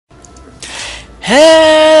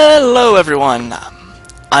Hello everyone,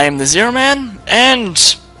 I am the Zero Man,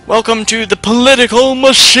 and welcome to the Political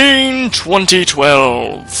Machine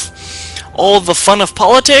 2012. All the fun of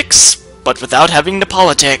politics, but without having to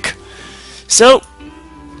politic. So,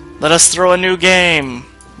 let us throw a new game.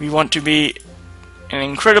 We want to be an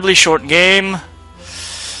incredibly short game.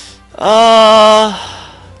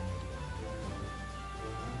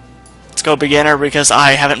 Let's go beginner because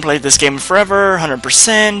I haven't played this game forever,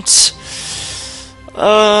 100%.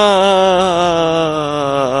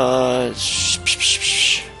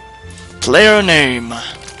 Player name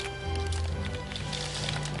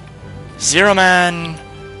Zero Man.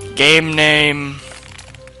 Game name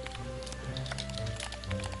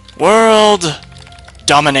World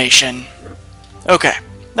Domination. Okay,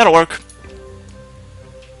 that'll work.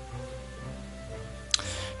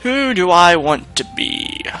 Who do I want to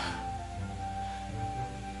be?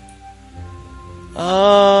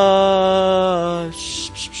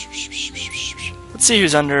 Let's see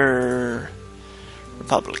who's under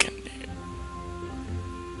Republican.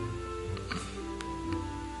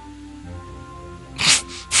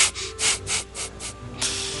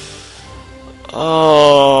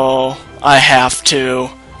 Oh, I have to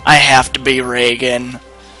be Reagan.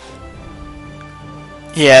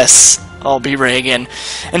 Yes, I'll be Reagan.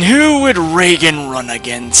 And who would Reagan run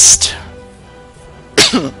against?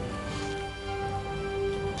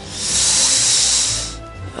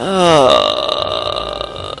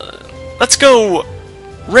 Let's go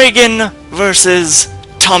Reagan versus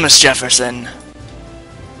Thomas Jefferson.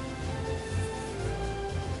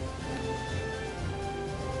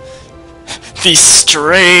 The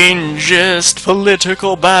strangest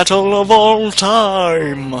political battle of all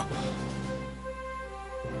time.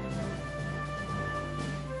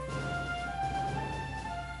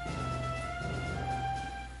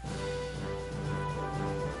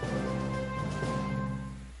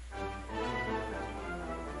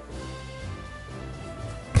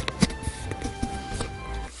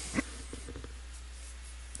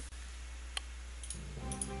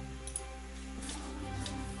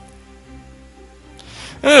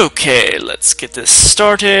 Okay, let's get this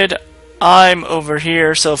started. I'm over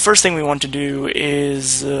here, so first thing we want to do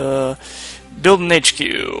is build an HQ.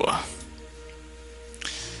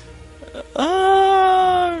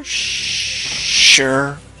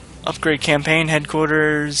 Sure. Upgrade campaign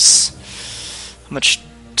headquarters. How much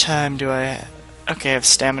time do I have? Okay, I have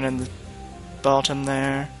stamina in the bottom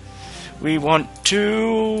there. We want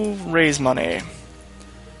to raise money.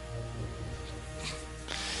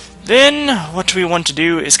 Then, what we want to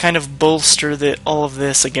do is kind of bolster all of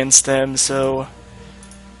this against them, so...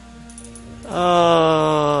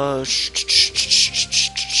 I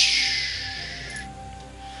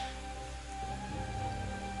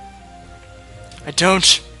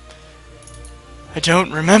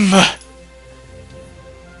don't remember.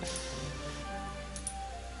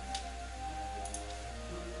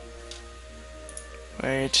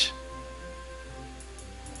 Wait.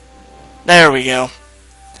 There we go.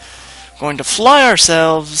 Going to fly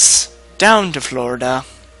ourselves down to Florida.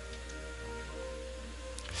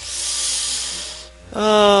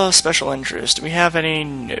 Special interest. Do we have any?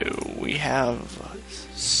 No. We have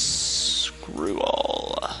screw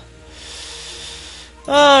all.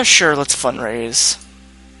 Sure, let's fundraise.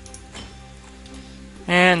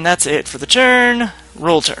 And that's it for the turn.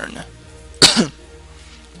 Roll turn.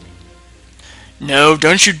 No,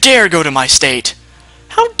 don't you dare go to my state!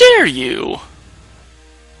 How dare you!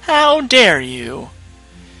 How dare you!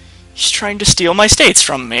 He's trying to steal my states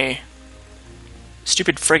from me.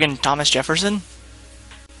 Stupid friggin' Thomas Jefferson.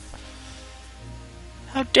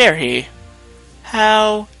 How dare he?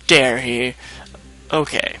 How dare he?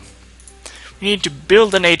 Okay. We need to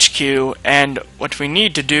build an HQ, and what we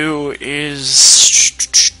need to do is...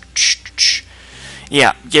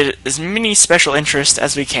 yeah, get as many special interests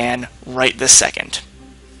as we can right this second.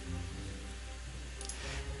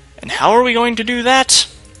 And how are we going to do that?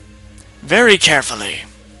 Very carefully.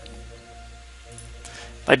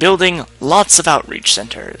 By building lots of outreach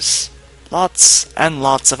centers. Lots and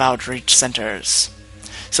lots of outreach centers.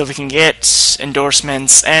 So we can get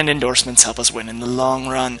endorsements, and endorsements help us win in the long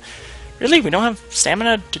run. Really? We don't have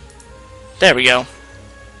stamina to... There we go.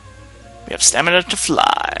 We have stamina to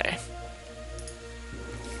fly.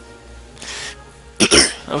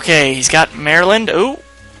 Okay, he's got Maryland. Oh,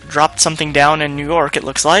 dropped something down in New York, it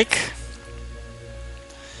looks like.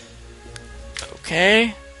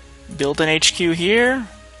 Okay, build an HQ here.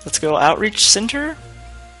 Let's go outreach center.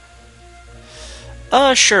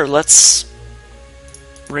 Sure, let's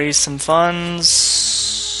raise some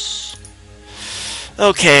funds.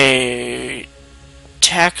 Okay,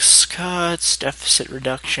 tax cuts, deficit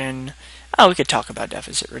reduction. Oh, we could talk about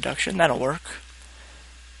deficit reduction. That'll work.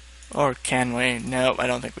 Or can we? No, I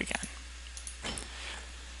don't think we can.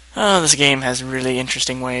 Oh, this game has a really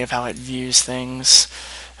interesting way of how it views things.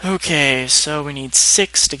 Okay, so we need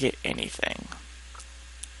 6 to get anything.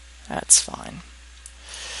 That's fine.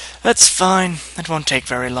 That's fine. That won't take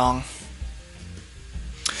very long.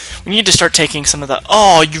 We need to start taking some of the...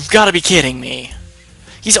 Oh, you've got to be kidding me.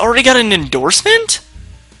 He's already got an endorsement?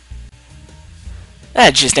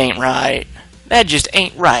 That just ain't right. That just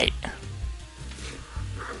ain't right.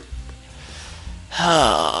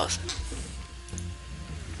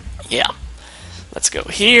 Yeah. Let's go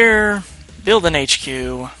here. Build an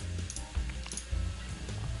HQ.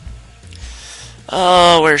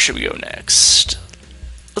 Where should we go next?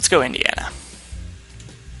 Let's go Indiana.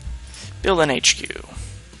 Build an HQ.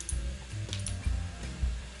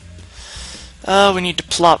 We need to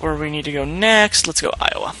plot where we need to go next. Let's go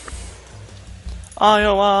Iowa.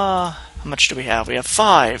 Iowa! How much do we have? We have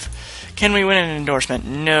 5. Can we win an endorsement?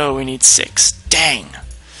 No, we need 6. Dang.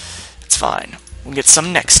 It's fine. We'll get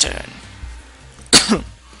some next turn.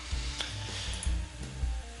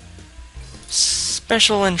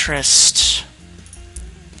 Special interest.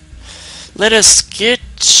 Let us get...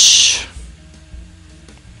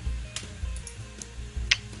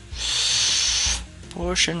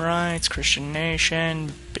 abortion rights, Christian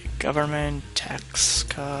nation, big government, tax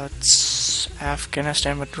cuts,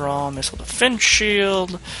 Afghanistan withdrawal, missile defense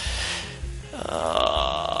shield.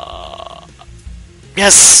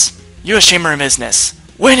 Yes! U.S. Chamber of Business.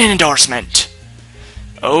 Win an endorsement!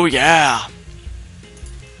 Oh yeah!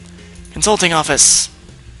 Consulting office.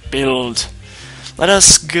 Build. Let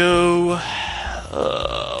us go...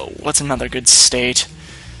 what's another good state?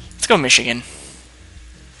 Let's go Michigan.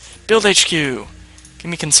 Build HQ. Give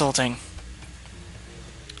me consulting.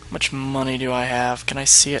 How much money do I have? Can I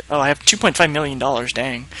see it? Oh, I have $2.5 million,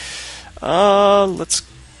 dang. Let's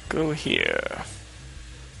go here.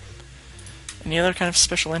 Any other kind of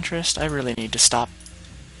special interest? I really need to stop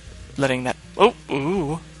letting that... Oh,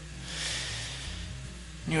 ooh.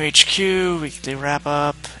 New HQ, weekly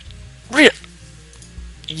wrap-up.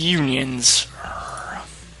 Unions.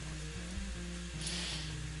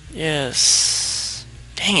 Yes.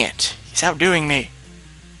 Dang it. He's outdoing me.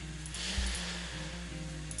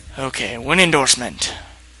 Okay, win endorsement.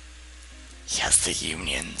 Yes, the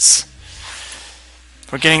unions.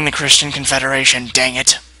 We're getting the Christian Confederation, dang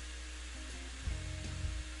it.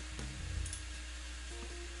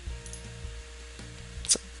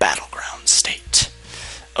 It's a battleground state.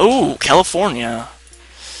 Oh, California.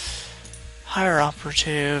 Hire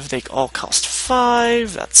operative, they all cost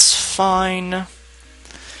 5, that's fine.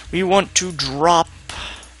 We want to drop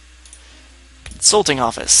consulting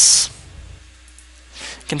office.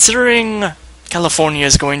 Considering California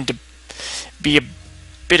is going to be a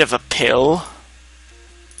bit of a pill,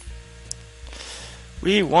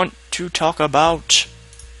 we want to talk about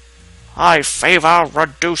I favor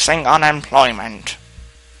reducing unemployment.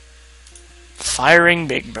 Firing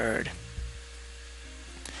Big Bird.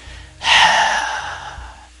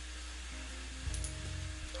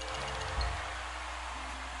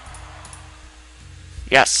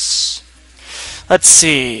 Yes. Let's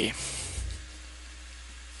see.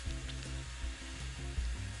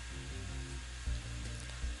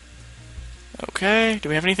 Okay, do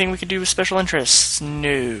we have anything we could do with special interests?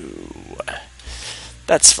 No.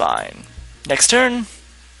 That's fine. Next turn.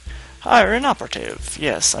 Hire an operative.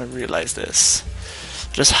 Yes, I realize this.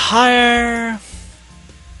 Just hire...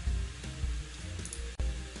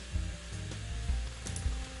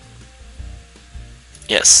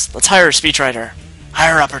 Yes, let's hire a speechwriter.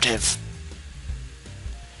 Hire operative.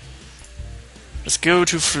 Let's go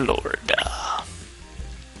to Florida.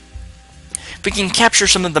 If we can capture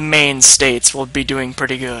some of the main states, we'll be doing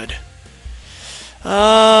pretty good.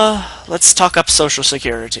 Let's talk up Social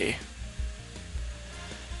Security.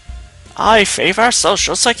 I favor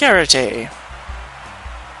Social Security.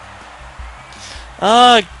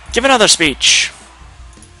 Give another speech.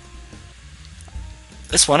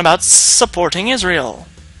 This one about supporting Israel.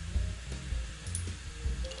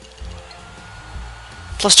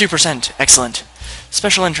 Plus 2%. Excellent.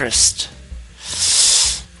 Special interest.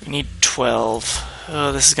 We need 12.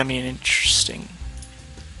 Oh, this is going to be an interesting...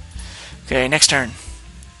 Okay, next turn.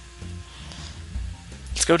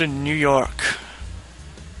 Let's go to New York.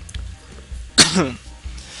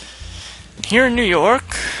 Here in New York...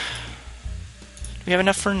 Do we have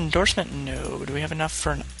enough for an endorsement? No. Do we have enough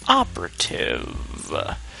for an operative?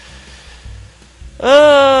 Yeah,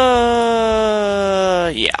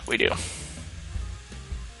 we do.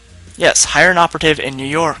 Yes, hire an operative in New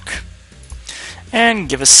York. and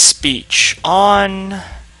give a speech on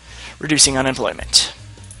reducing unemployment.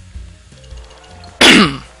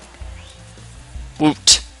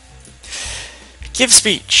 Woot. Give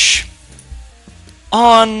speech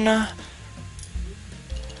on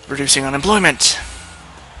reducing unemployment.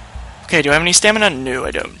 Okay, do I have any stamina? No,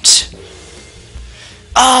 I don't.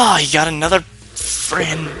 Ah, he got another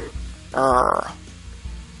friend. We're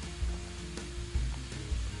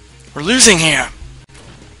losing here.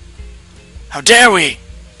 How dare we?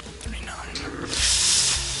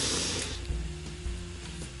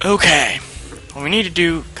 39. Okay. What we need to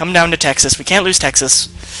do, come down to Texas. We can't lose Texas.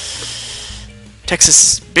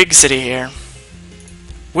 Texas, big city here.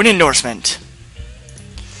 Win endorsement.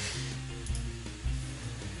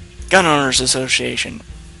 Gun Owners Association.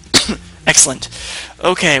 Excellent.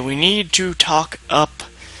 Okay, we need to talk up.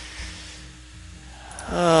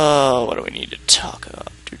 What do we need to talk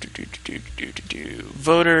up?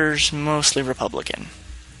 Voters, mostly Republican.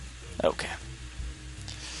 Okay.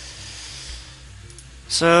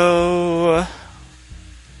 So,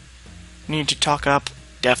 need to talk up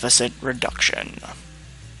deficit reduction.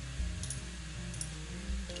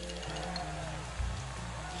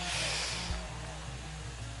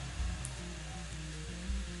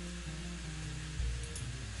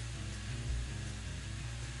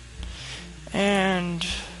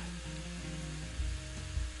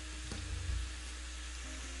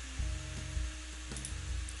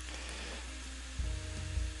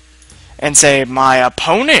 And say, my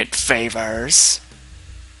opponent favors.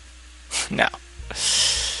 No.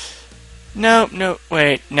 No,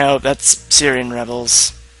 wait, no, that's Syrian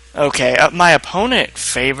rebels. Okay, my opponent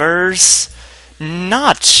favors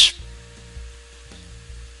not.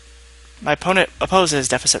 My opponent opposes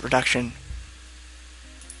deficit reduction.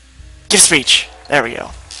 Give speech. There we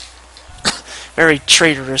go. Very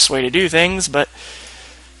traitorous way to do things, but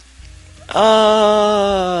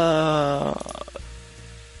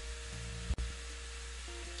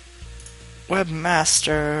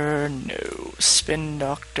Webmaster, no. Spin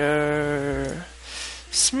Doctor,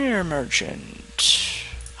 Smear Merchant,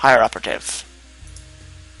 Hire Operative.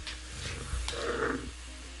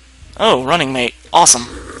 Oh, Running Mate. Awesome.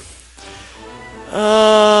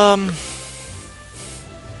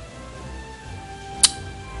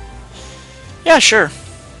 Yeah, sure.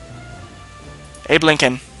 Abe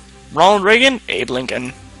Lincoln. Ronald Reagan, Abe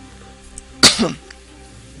Lincoln.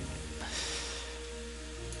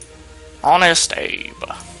 Honest Abe.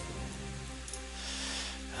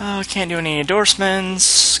 Can't do any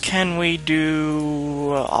endorsements. Can we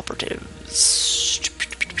do operatives?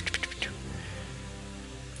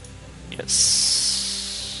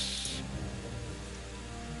 Yes.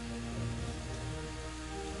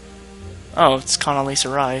 Oh, it's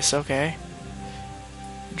Condoleezza Rice. Okay.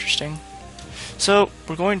 Interesting. So,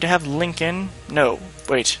 we're going to have Lincoln. No,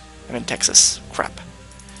 wait. I'm in Texas. Crap.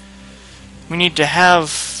 We need to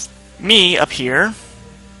have me up here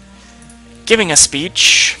giving a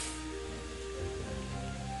speech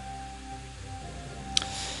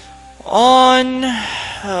on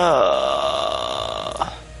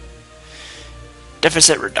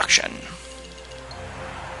deficit reduction.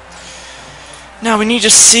 Now we need to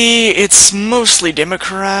see it's mostly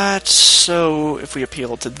Democrats, so if we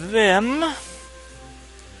appeal to them,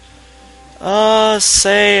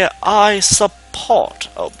 say I support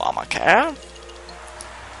Obamacare.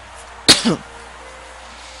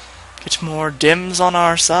 Get more Dems on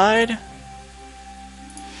our side.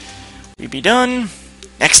 We be done.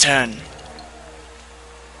 Next turn.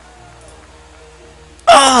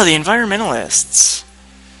 Ah, the environmentalists.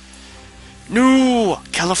 No,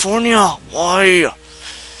 California. Why?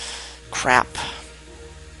 Crap.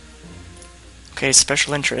 Okay,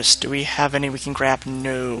 special interest. Do we have any we can grab?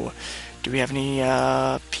 No. Do we have any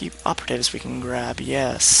operatives we can grab?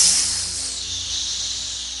 Yes.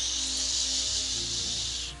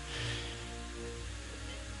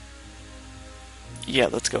 Yeah,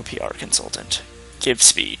 let's go PR consultant. Give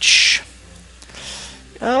speech.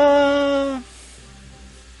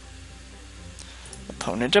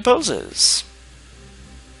 Opponent opposes.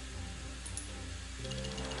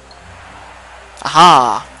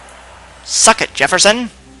 Aha! Suck it, Jefferson!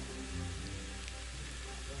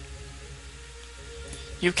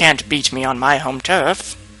 You can't beat me on my home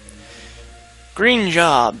turf. Green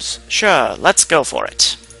jobs. Sure, let's go for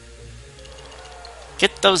it.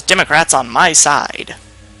 Get those Democrats on my side.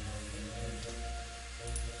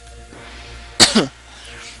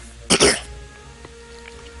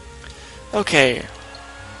 Okay.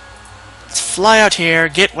 Let's fly out here,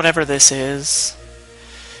 get whatever this is.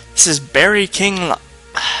 This is Barry King...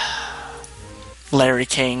 Larry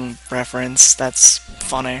King reference. That's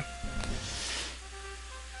funny.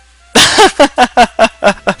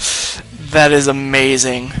 That is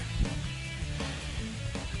amazing.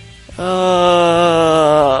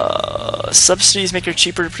 Subsidies make it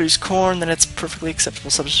cheaper to produce corn, then it's perfectly acceptable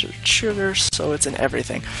substitute for sugar, so it's in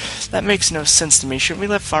everything. That makes no sense to me. Shouldn't we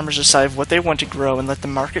let farmers decide what they want to grow and let the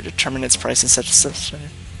market determine its price instead of subsidy?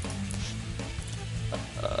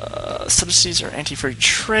 Subsidies are anti-free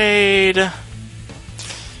trade.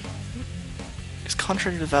 It's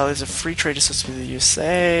contrary to the values of free trade associated with the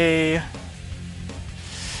USA.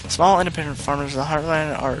 Small independent farmers in the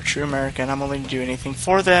heartland are true American. I'm willing to do anything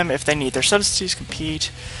for them if they need their subsidies,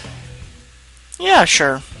 compete. Yeah,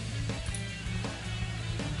 sure.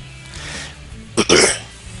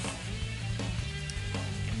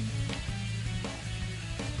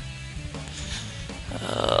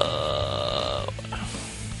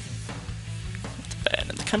 Bad.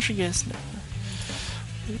 And the country gets no.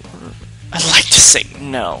 I'd like to say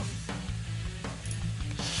no.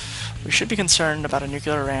 We should be concerned about a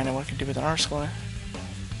nuclear Iran and what it can do with an arsenal.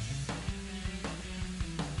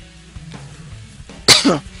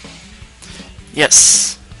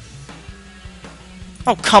 Yes.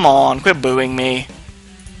 Oh, come on, quit booing me.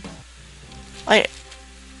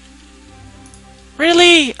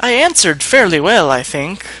 Really? I answered fairly well, I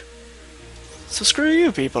think. So screw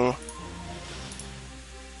you, people.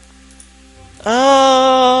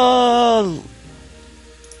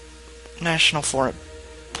 National foreign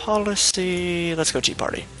policy. Let's go Tea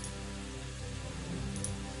Party.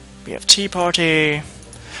 We have Tea Party.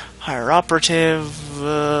 Higher operative.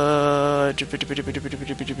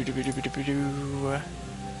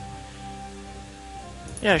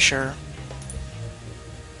 Yeah, sure.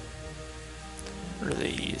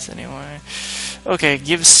 Release anyway. Okay,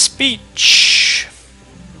 give speech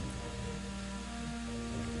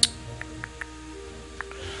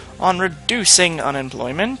on reducing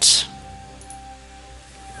unemployment.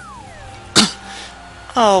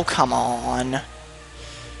 Oh, come on.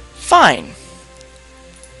 Fine.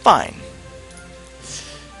 Fine.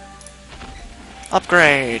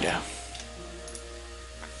 Upgrade.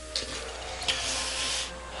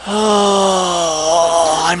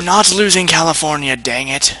 Oh, I'm not losing California, dang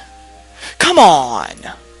it. Come on!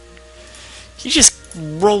 He's just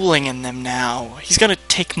rolling in them now. He's gonna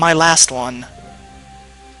take my last one.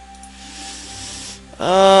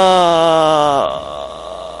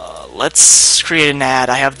 Let's create an ad.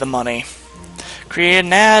 I have the money. Create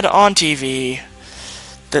an ad on TV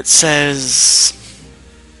that says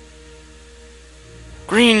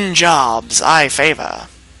green jobs I favor.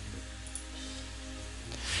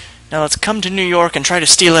 Now let's come to New York and try to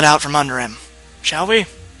steal it out from under him, shall we?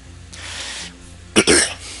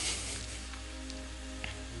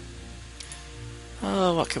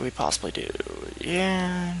 What could we possibly do?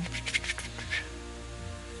 Yeah.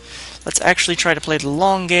 Let's actually try to play the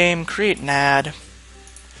long game, create an ad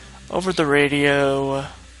over the radio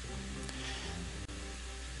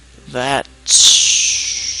that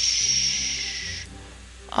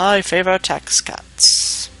I favor tax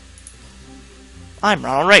cuts. I'm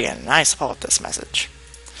Ronald Reagan, and I support this message.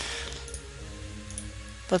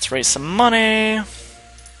 Let's raise some money.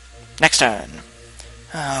 Next turn.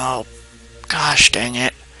 Oh, gosh dang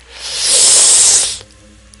it.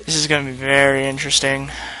 This is going to be very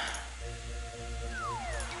interesting.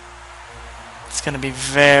 It's going to be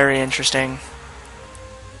very interesting.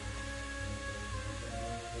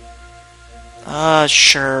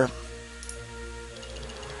 Sure.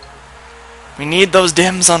 We need those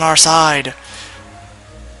Dems on our side.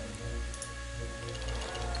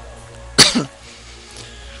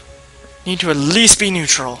 Need to at least be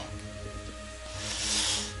neutral.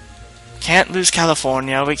 Can't lose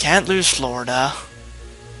California. We can't lose Florida.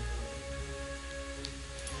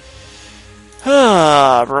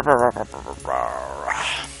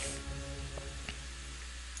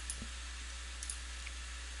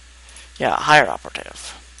 Yeah, higher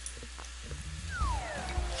operative.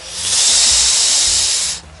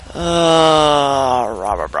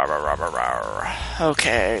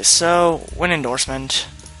 Okay, so win endorsement.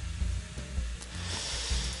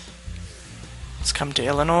 Let's come to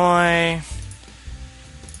Illinois.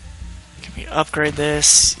 Can we upgrade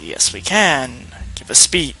this? Yes, we can. Give a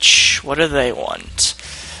speech. What do they want?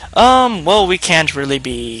 Well, we can't really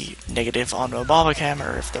be negative on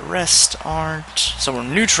Obamacare if the rest aren't. So we're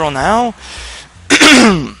neutral now.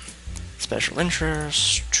 Special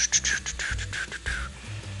interest.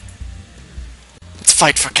 Let's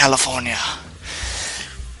fight for California.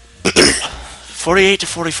 48 to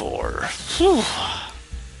 44. Whew.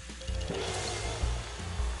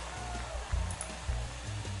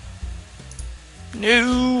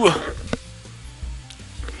 No.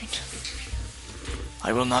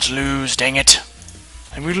 I will not lose, dang it.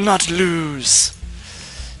 I will not lose.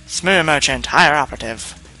 Smear merchant, hire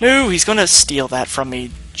operative. No, he's gonna steal that from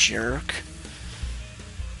me, jerk.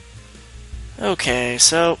 Okay,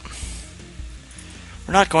 so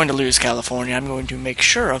we're not going to lose California. I'm going to make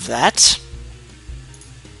sure of that.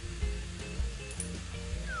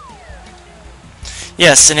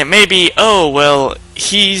 Yes, and it may be, oh, well,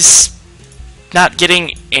 he's not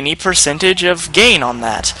getting any percentage of gain on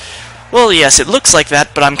that. Well, yes, it looks like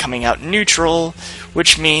that, but I'm coming out neutral,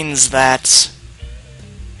 which means that,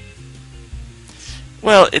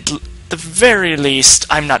 well, at the very least,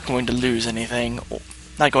 I'm not going to lose anything.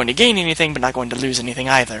 Not going to gain anything, but not going to lose anything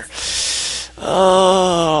either.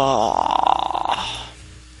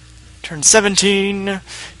 Turn 17.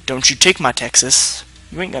 Don't you take my Texas.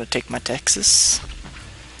 You ain't gonna take my Texas.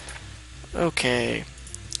 Okay.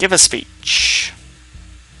 Give a speech.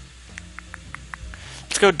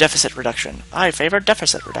 Let's go deficit reduction. I favor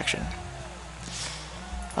deficit reduction.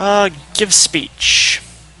 Give speech.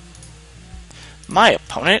 My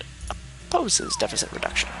opponent opposes deficit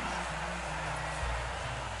reduction.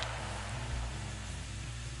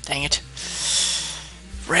 Dang it.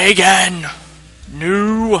 Reagan!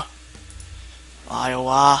 No!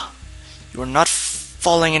 Iowa, you are not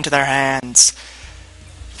falling into their hands.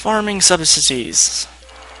 Farming subsidies.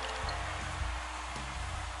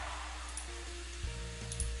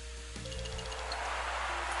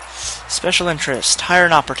 Special interest. Hire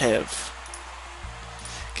an operative.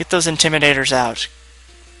 Get those intimidators out.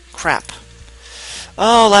 Crap.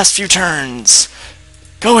 Oh, last few turns.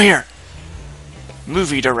 Go here.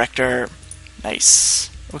 Movie director. Nice.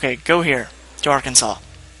 Okay, go here. To Arkansas.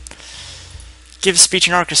 Give speech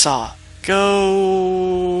in Arkansas.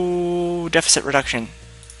 Go deficit reduction.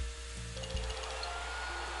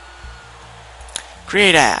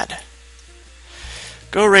 Create ad.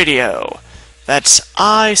 Go radio. That's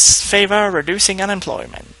I favor reducing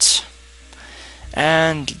unemployment.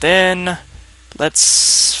 And then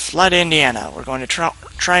let's fly to Indiana. We're going to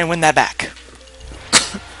try and win that back.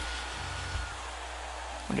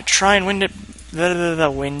 I'm going to try and win it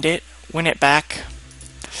back.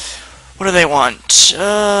 What do they want?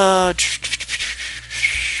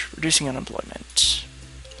 Reducing unemployment.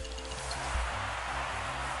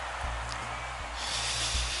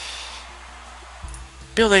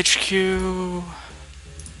 Build HQ.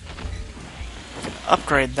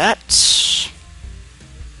 Upgrade that.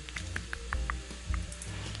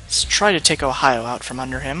 Let's try to take Ohio out from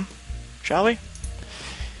under him, shall we?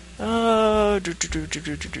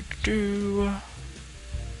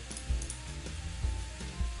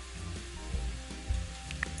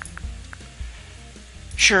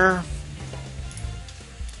 Sure.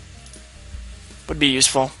 Would be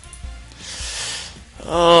useful.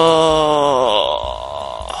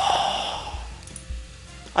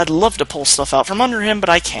 I'd love to pull stuff out from under him, but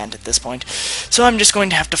I can't at this point. So I'm just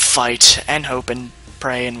going to have to fight and hope and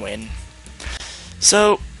pray and win.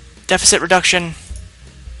 So, deficit reduction.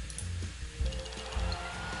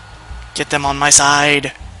 Get them on my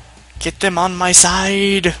side. Get them on my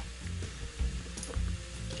side.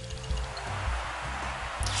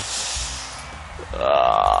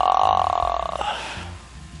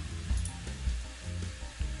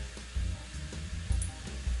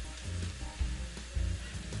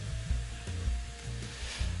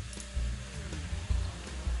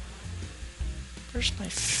 Where's my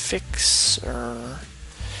fixer?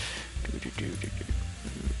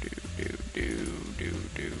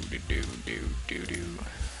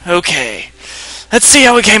 Okay, let's see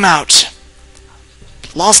how we came out.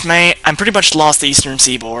 Lost May. I'm pretty much lost the Eastern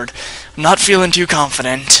Seaboard. I'm not feeling too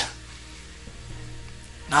confident.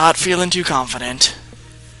 Not feeling too confident.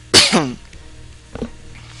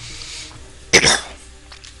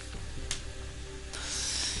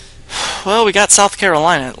 Well, we got South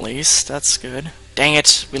Carolina at least. That's good. Dang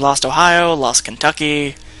it. We lost Ohio, lost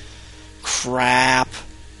Kentucky. Crap.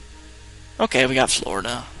 Okay, we got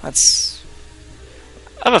Florida. That's...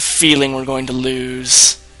 I have a feeling we're going to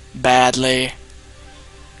lose badly.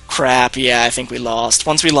 Crap, yeah, I think we lost.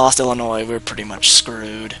 Once we lost Illinois, we were pretty much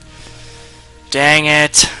screwed. Dang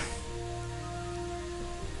it.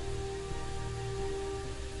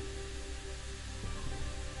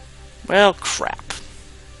 Well, crap.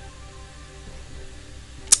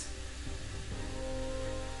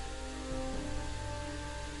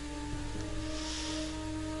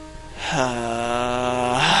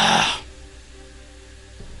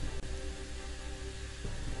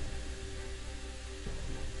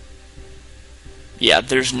 Yeah,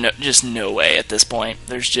 there's just no way at this point.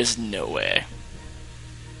 There's just no way.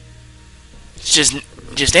 It's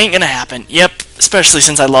just ain't gonna happen. Yep, especially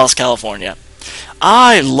since I lost California.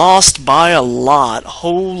 I lost by a lot.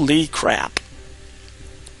 Holy crap.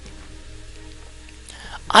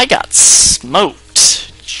 I got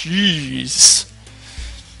smoked. Jeez.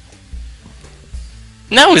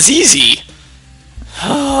 And that was easy.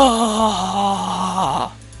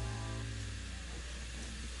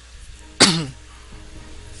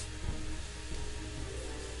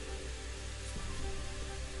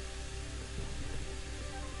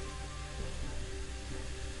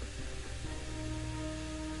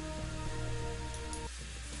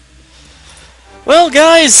 Well,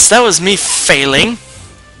 guys, that was me failing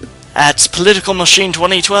at Political Machine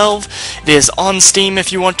 2012. It is on Steam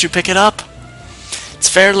if you want to pick it up. It's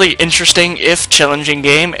a fairly interesting, if challenging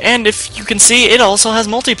game, and if you can see, it also has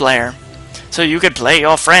multiplayer. So you could play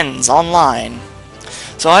your friends online.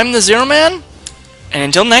 So I'm the Zero Man, and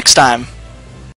until next time.